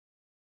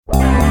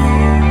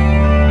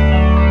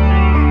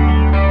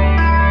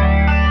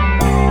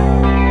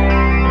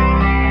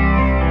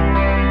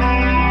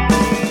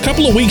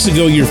couple of weeks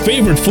ago, your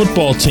favorite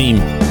football team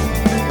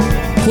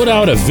put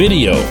out a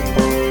video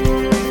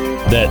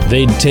that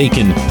they'd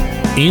taken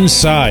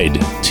inside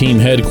team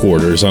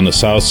headquarters on the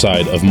south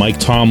side of Mike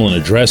Tomlin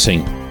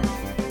addressing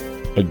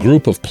a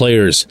group of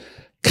players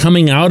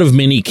coming out of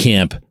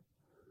minicamp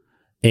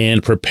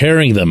and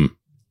preparing them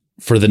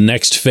for the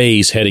next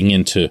phase heading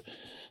into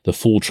the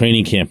full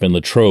training camp in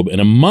Latrobe. And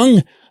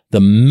among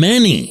the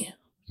many,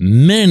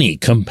 many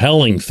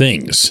compelling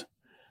things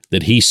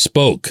that he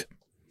spoke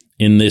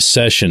in this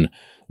session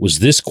was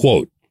this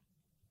quote: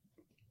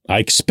 "I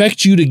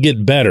expect you to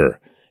get better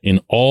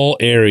in all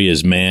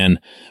areas, man,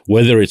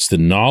 whether it's the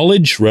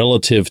knowledge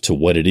relative to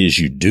what it is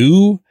you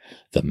do,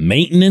 the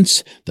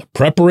maintenance, the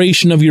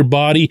preparation of your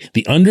body,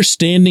 the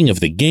understanding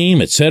of the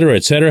game, etc.,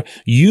 etc.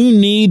 You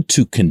need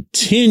to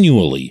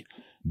continually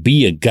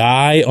be a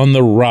guy on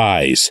the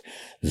rise.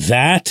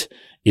 That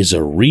is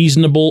a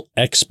reasonable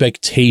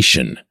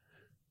expectation."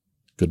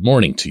 Good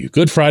morning to you.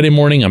 Good Friday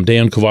morning. I'm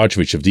Dan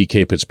Kovacevic of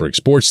DK Pittsburgh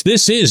Sports.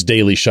 This is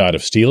Daily Shot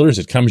of Steelers.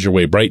 It comes your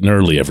way bright and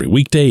early every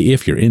weekday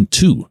if you're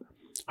into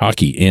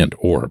hockey and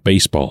or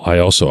baseball. I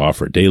also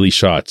offer daily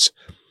shots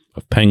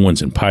of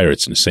Penguins and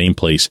Pirates in the same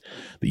place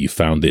that you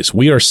found this.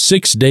 We are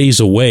 6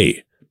 days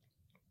away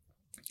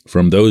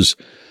from those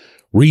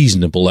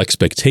reasonable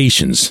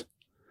expectations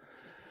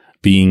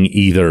being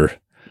either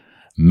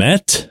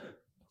met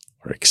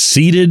or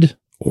exceeded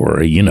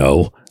or,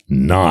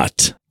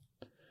 not.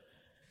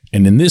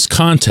 And in this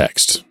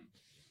context,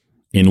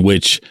 in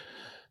which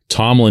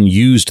Tomlin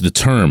used the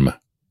term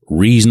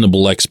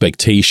reasonable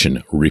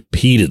expectation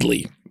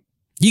repeatedly,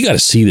 you got to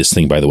see this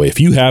thing, by the way. If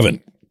you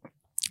haven't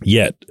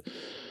yet,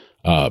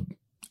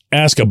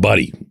 ask a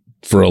buddy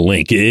for a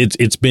link.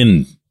 It's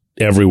been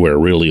everywhere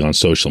really on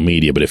social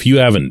media, but if you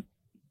haven't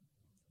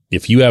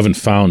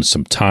found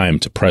some time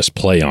to press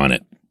play on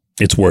it,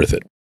 it's worth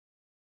it.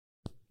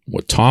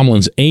 What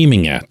Tomlin's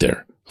aiming at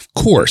there, of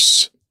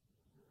course,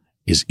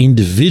 is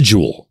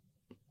individual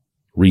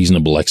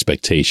reasonable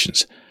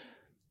expectations.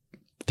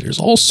 There's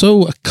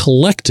also a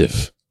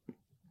collective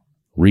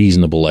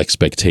reasonable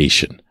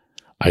expectation,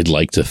 I'd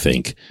like to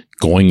think,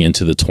 going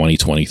into the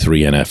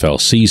 2023 NFL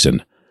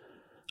season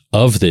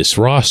of this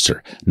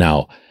roster.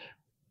 Now,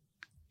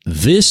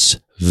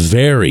 this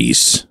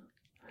varies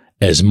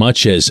as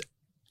much as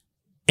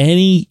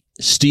any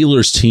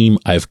Steelers team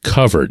I've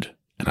covered,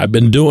 and I've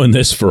been doing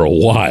this for a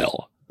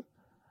while.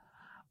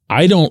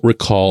 I don't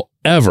recall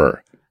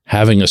ever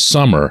having a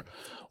summer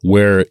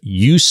where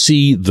you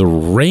see the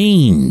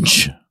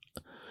range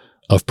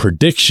of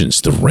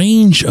predictions, the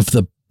range of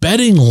the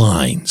betting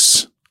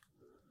lines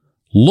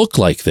look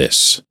like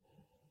this.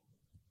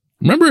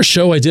 Remember a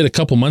show I did a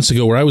couple months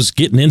ago where I was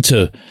getting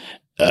into,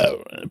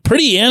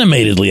 pretty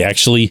animatedly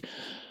actually,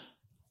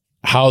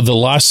 how the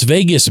Las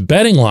Vegas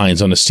betting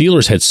lines on the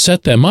Steelers had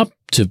set them up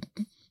to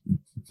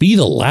be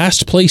the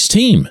last place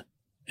team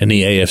in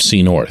the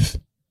AFC North.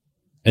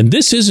 And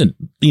this isn't,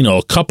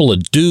 a couple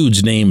of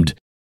dudes named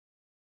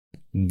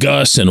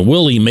Gus and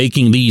Willie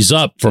making these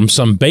up from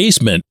some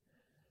basement.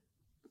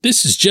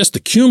 This is just the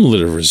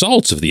cumulative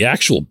results of the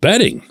actual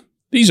betting.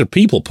 These are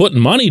people putting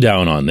money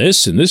down on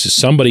this, and this is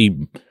somebody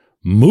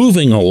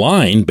moving a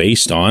line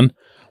based on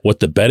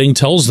what the betting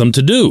tells them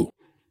to do.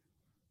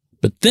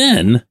 But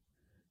then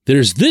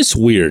there's this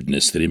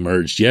weirdness that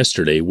emerged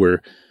yesterday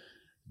where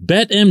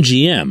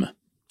BetMGM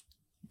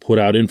put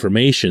out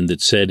information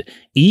that said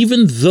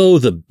even though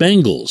the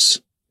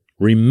Bengals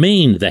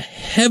remain the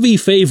heavy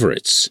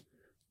favorites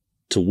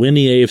to win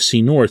the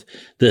AFC North,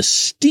 the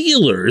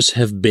Steelers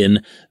have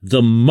been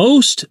the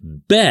most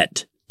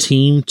bet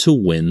team to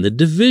win the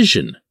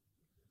division,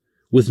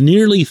 with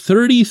nearly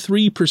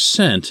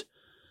 33%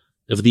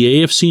 of the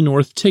AFC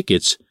North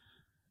tickets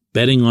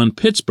betting on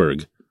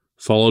Pittsburgh,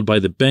 followed by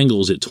the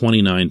Bengals at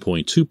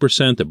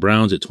 29.2%, the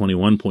Browns at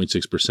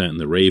 21.6%, and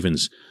the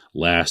Ravens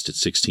last at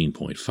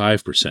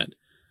 16.5%.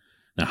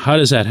 Now, how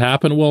does that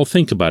happen? Well,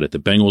 think about it. The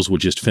Bengals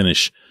would just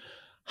finish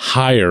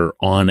higher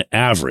on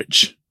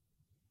average,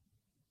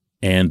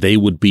 and they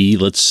would be,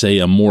 let's say,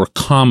 a more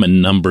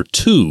common number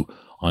 2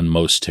 on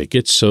most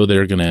tickets, so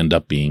they're going to end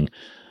up being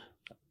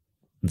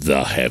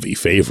the heavy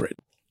favorite.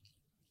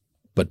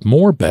 But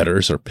more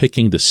bettors are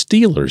picking the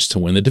Steelers to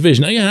win the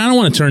division. Again, I don't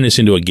want to turn this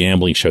into a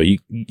gambling show.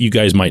 You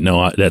guys might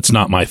know that's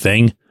not my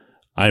thing.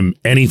 I'm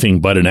anything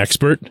but an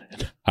expert.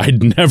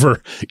 I'd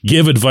never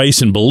give advice,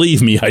 and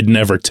believe me, I'd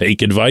never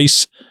take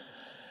advice.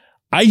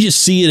 I just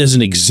see it as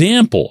an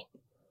example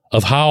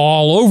of how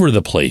all over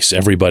the place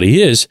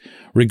everybody is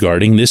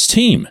regarding this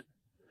team.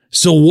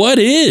 So what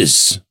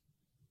is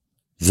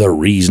the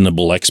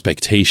reasonable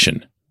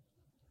expectation?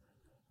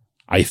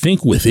 I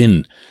think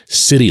within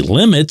city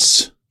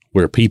limits,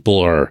 where people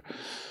are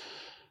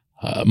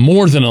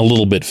more than a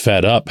little bit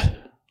fed up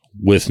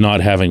with not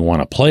having won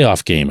a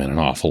playoff game in an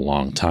awful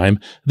long time,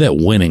 that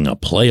winning a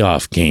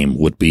playoff game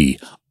would be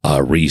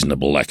a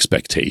reasonable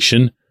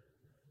expectation.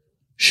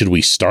 Should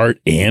we start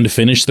and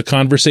finish the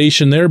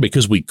conversation there?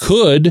 Because we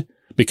could,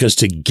 because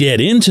to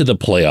get into the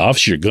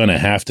playoffs, you're going to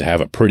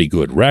have a pretty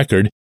good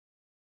record.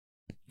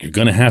 you're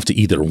going to have to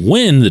either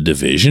win the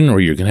division or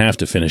you're going to have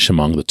to finish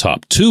among the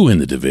top 2 in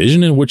the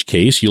division, in which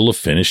case you'll have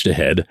finished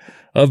ahead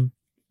of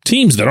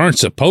teams that aren't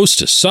supposed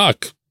to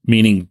suck,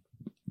 meaning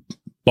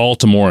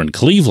Baltimore and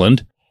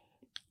Cleveland.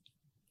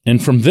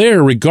 And from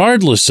there,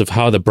 regardless of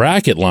how the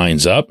bracket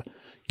lines up,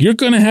 you're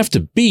going to have to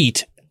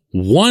beat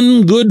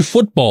one good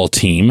football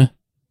team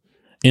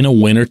in a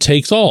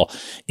winner-takes-all.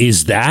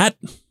 Is that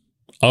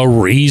a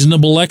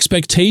reasonable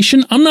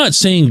expectation? I'm not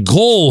saying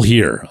goal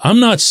here. I'm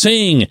not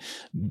saying,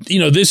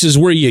 this is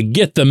where you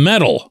get the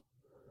medal.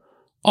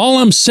 All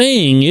I'm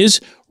saying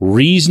is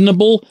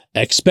reasonable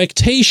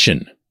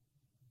expectation.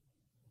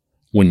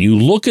 When you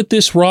look at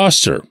this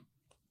roster,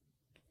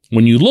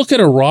 when you look at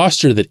a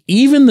roster that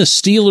even the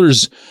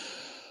Steelers'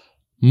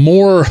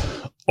 more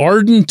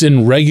ardent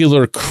and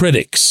regular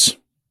critics,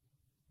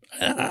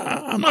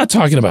 I'm not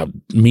talking about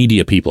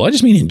media people, I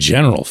just mean in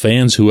general,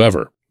 fans,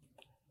 whoever,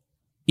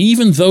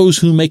 even those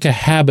who make a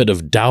habit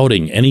of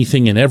doubting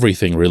anything and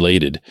everything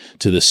related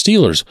to the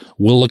Steelers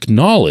will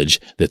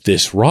acknowledge that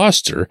this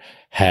roster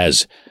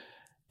has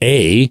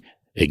A,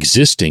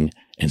 existing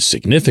and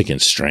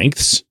significant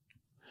strengths,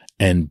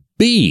 and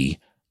B,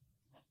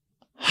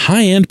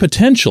 high-end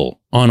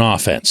potential on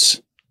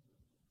offense.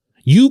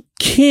 You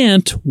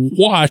can't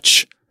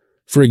watch,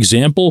 for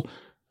example,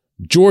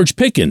 George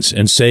Pickens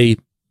and say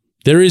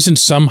there isn't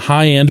some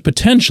high-end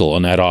potential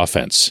on that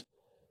offense.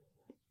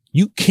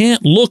 You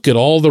can't look at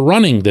all the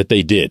running that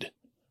they did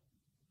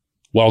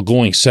while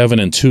going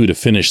 7-2 to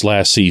finish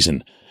last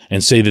season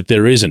and say that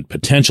there isn't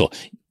potential.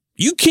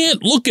 You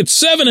can't look at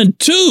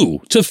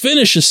 7-2 to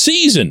finish a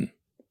season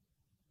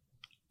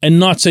and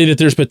not say that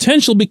there's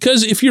potential,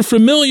 because if you're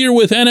familiar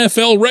with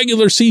NFL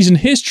regular season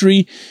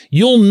history,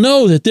 you'll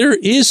know that there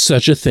is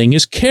such a thing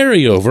as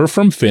carryover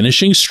from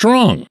finishing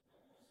strong.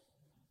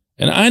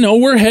 And I know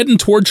we're heading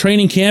toward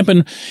training camp,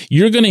 and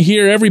you're going to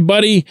hear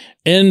everybody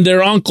and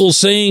their uncle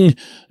saying,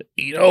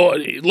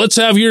 let's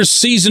have your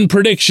season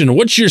prediction.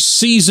 What's your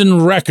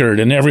season record?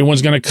 And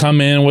everyone's going to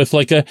come in with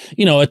like a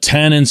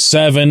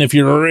 10-7. If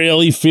you're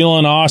really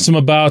feeling awesome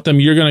about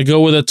them, you're going to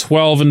go with a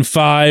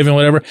 12-5 and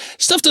whatever.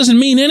 Stuff doesn't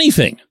mean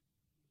anything,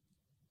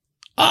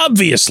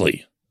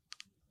 obviously.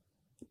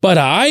 But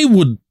I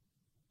would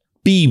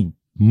be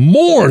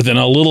more than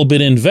a little bit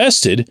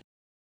invested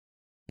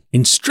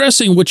in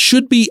stressing what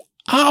should be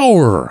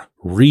our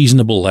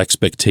reasonable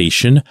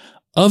expectation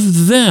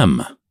of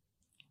them.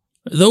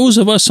 Those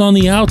of us on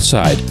the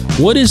outside,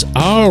 what is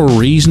our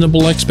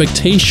reasonable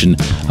expectation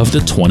of the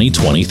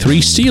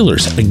 2023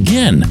 Steelers?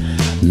 Again,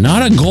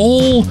 not a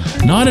goal,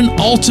 not an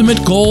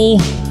ultimate goal,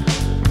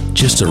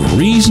 just a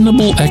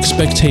reasonable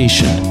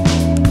expectation.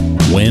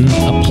 Win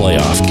a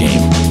playoff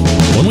game.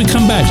 When we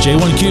come back,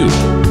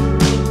 J1Q.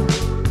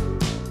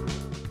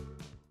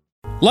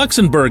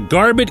 Luxembourg,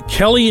 Garbett,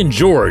 Kelly &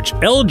 George.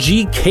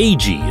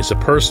 LGKG is a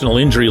personal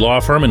injury law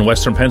firm in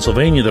Western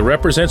Pennsylvania that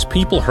represents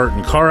people hurt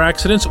in car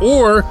accidents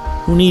or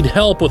who need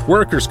help with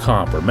workers'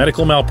 comp or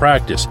medical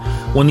malpractice.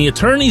 When the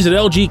attorneys at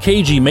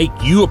LGKG make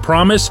you a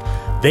promise,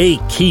 they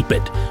keep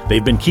it.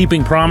 They've been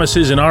keeping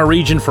promises in our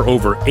region for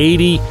over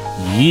 80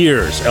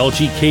 years.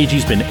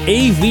 LGKG's been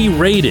AV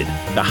rated,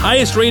 the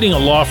highest rating a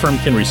law firm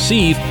can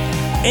receive,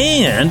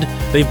 and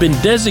they've been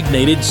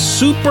designated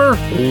super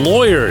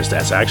lawyers.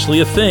 That's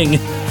actually a thing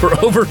for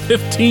over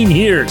 15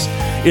 years.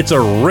 It's a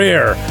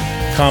rare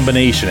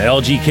combination.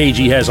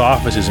 LGKG has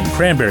offices in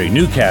Cranberry,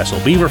 Newcastle,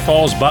 Beaver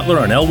Falls, Butler,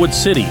 and Elwood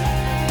City.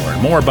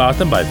 Learn more about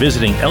them by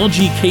visiting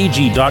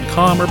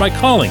lgkg.com or by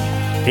calling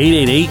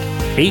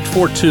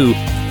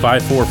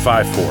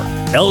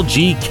 888-842-5454.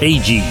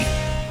 LGKG.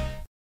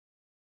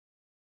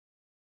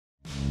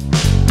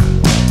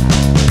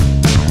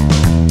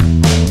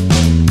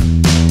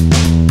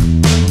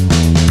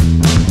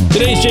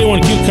 Today's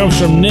J1Q comes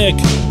from Nick,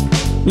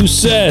 who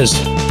says,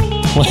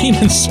 plain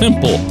and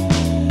simple,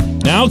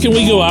 now can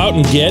we go out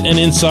and get an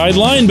inside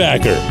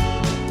linebacker?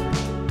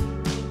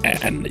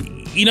 And,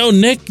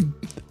 Nick,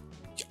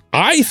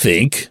 I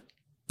think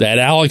that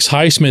Alex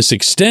Highsmith's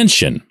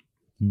extension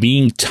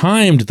being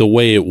timed the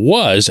way it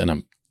was, and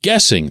I'm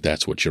guessing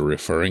that's what you're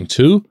referring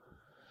to,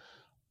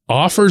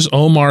 offers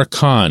Omar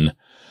Khan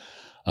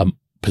a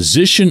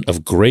position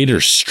of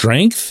greater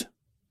strength,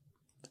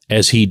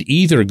 as he'd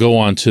either go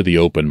onto the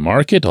open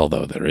market,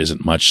 although there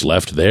isn't much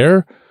left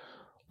there,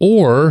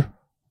 or,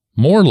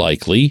 more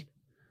likely,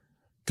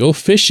 go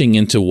fishing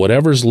into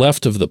whatever's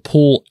left of the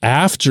pool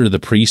after the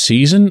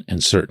preseason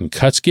and certain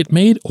cuts get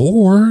made,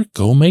 or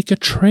go make a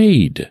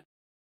trade.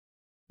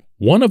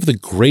 One of the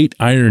great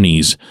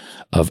ironies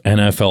of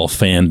NFL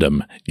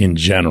fandom in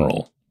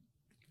general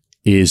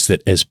is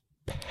that as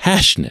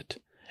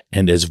passionate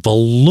and as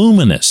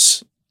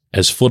voluminous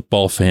as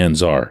football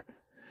fans are,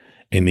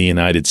 in the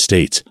United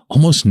States,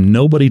 almost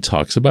nobody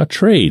talks about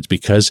trades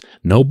because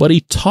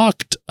nobody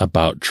talked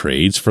about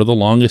trades for the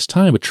longest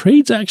time. But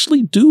trades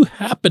actually do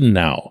happen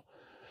now.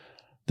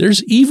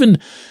 There's even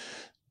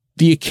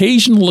the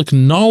occasional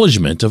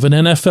acknowledgement of an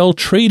NFL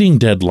trading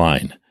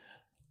deadline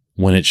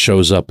when it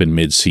shows up in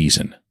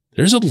midseason.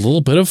 there's a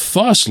little bit of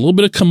fuss, a little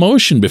bit of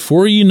commotion.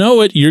 Before you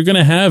know it, you're going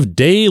to have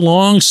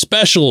day-long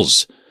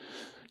specials.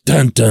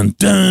 Dun, dun,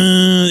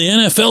 dun. The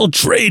NFL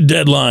trade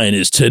deadline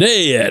is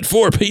today at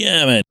 4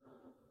 p.m.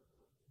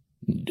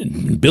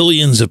 And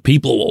billions of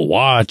people will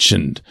watch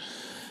and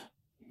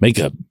make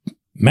a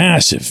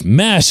massive,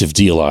 massive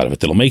deal out of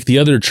it that'll make the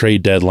other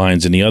trade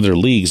deadlines in the other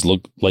leagues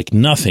look like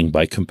nothing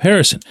by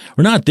comparison.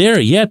 We're not there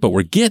yet, but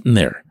we're getting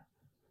there.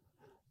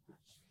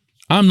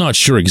 I'm not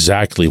sure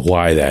exactly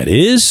why that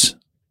is.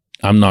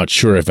 I'm not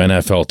sure if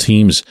NFL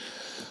teams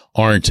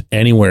aren't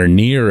anywhere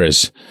near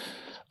as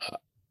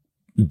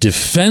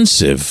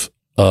defensive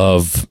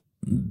of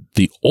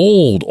the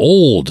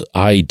old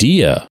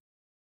idea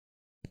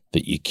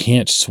that you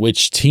can't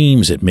switch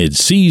teams at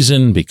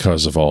midseason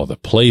because of all the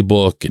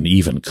playbook and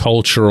even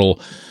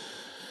cultural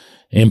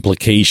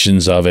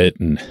implications of it.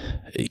 And,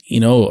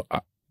 you know,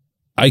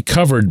 I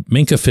covered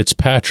Minkah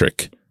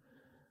Fitzpatrick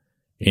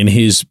in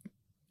his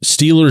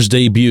Steelers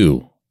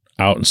debut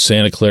out in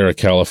Santa Clara,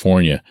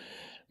 California.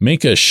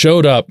 Minkah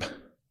showed up,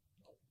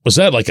 was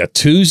that like a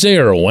Tuesday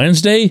or a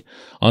Wednesday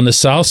on the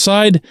south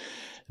side?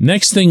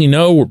 Next thing you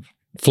know, we're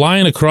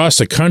flying across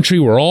the country.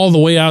 We're all the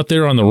way out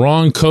there on the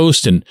wrong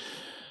coast, and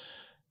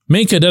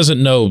Minkah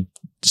doesn't know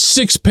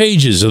 6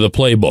 pages of the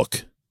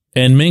playbook.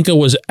 And Minkah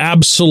was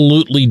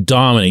absolutely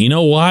dominant. You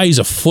know why? He's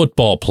a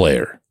football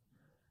player.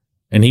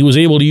 And he was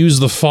able to use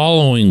the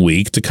following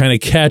week to kind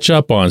of catch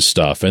up on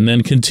stuff and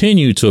then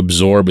continue to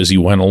absorb as he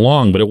went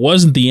along. But it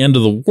wasn't the end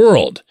of the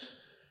world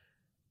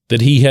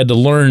that he had to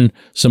learn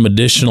some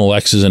additional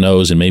X's and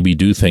O's and maybe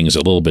do things a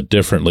little bit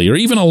differently, or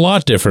even a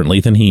lot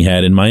differently than he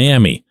had in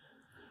Miami.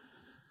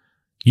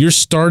 You're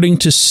starting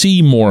to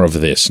see more of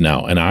this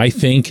now. And I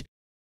think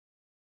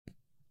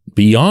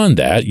beyond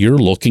that, you're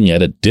looking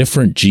at a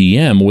different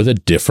GM with a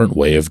different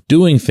way of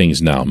doing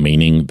things now,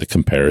 meaning the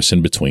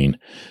comparison between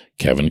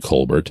Kevin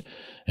Colbert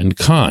and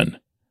Khan.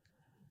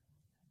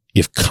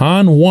 If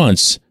Khan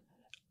wants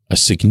a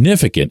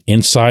significant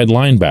inside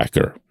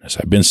linebacker, as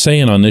I've been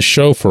saying on this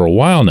show for a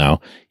while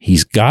now,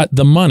 he's got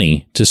the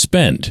money to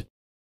spend.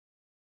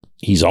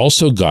 He's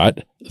also got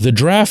the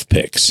draft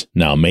picks.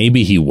 Now,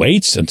 maybe he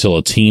waits until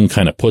a team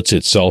kind of puts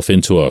itself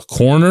into a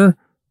corner,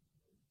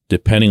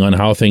 depending on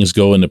how things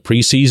go in the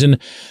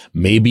preseason.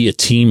 Maybe a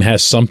team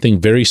has something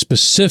very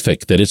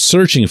specific that it's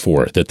searching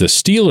for that the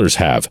Steelers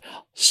have,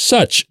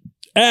 such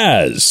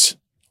as,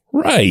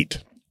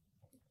 right,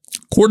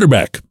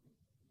 quarterback.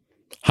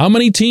 How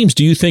many teams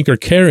do you think are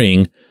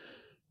carrying,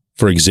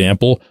 for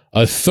example,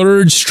 a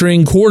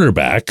third-string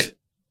quarterback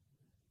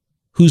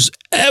who's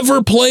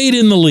ever played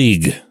in the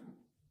league?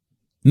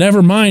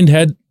 Never mind,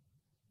 had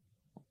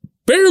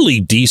fairly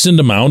decent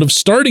amount of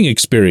starting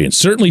experience,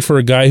 certainly for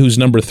a guy who's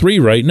number 3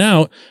 right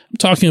now. I'm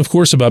talking, of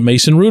course, about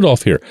Mason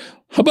Rudolph here.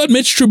 How about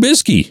Mitch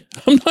Trubisky?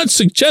 I'm not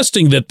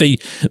suggesting that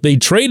they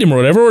trade him or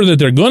whatever, or that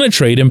they're going to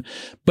trade him,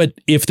 but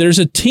if there's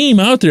a team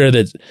out there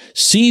that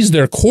sees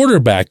their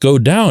quarterback go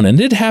down, and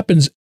it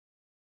happens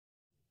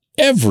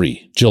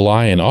every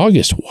July and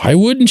August, why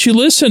wouldn't you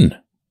listen?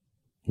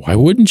 Why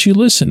wouldn't you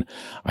listen?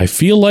 I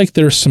feel like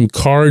there's some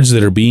cards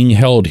that are being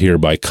held here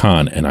by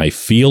Khan, and I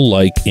feel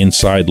like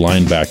inside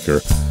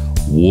linebacker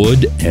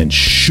would and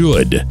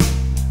should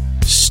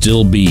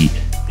still be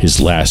his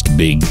last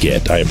big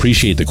get. I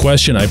appreciate the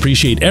question. I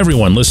appreciate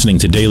everyone listening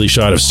to Daily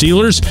Shot of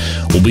Steelers.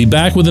 We'll be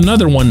back with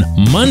another one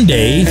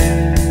Monday,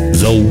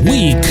 the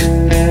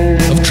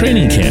week of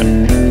training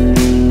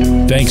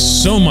camp. Thanks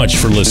so much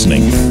for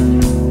listening.